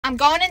I'm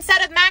going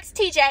inside of Max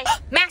TJ.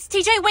 Max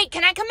TJ, wait,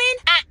 can I come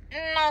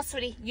in? No,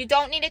 sweetie, you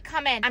don't need to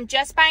come in. I'm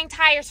just buying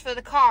tires for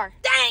the car.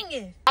 Dang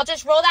it! I'll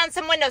just roll down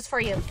some windows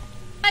for you.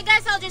 I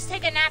guess I'll just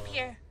take a nap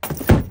here.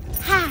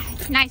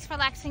 Nice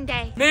relaxing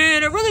day.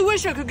 Man, I really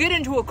wish I could get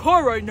into a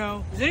car right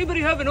now. Does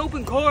anybody have an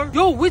open car?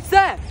 Yo, what's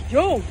that?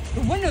 Yo,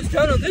 the window's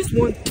down on this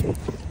one.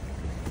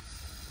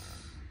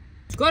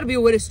 There's gotta be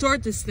a way to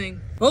start this thing.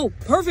 Oh,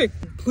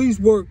 perfect. Please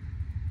work.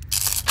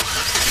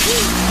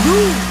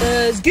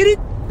 Let's get it.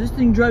 This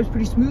thing drives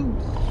pretty smooth.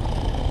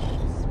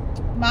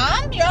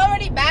 Mom, you're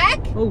already back?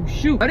 Oh,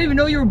 shoot. I didn't even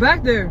know you were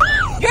back there.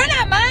 You're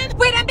not Mom?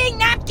 Wait, I'm being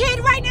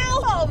Napkid right now?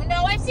 Oh,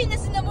 no, I've seen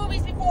this in the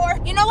movies before.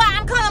 You know what?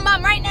 I'm calling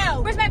Mom right now.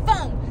 Where's my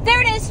phone?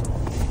 There it is.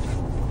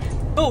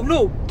 Oh,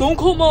 no, don't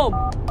call Mom.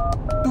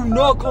 Do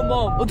not call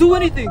Mom. I'll do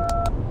anything.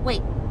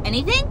 Wait,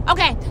 anything?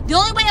 Okay, the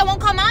only way I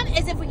won't call Mom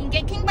is if we can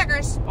get King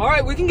Burgers. All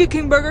right, we can get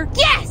King Burger.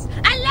 Yes,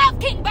 I love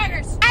King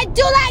Burgers. I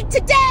do like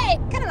today.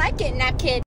 Kind of like it, Napkid.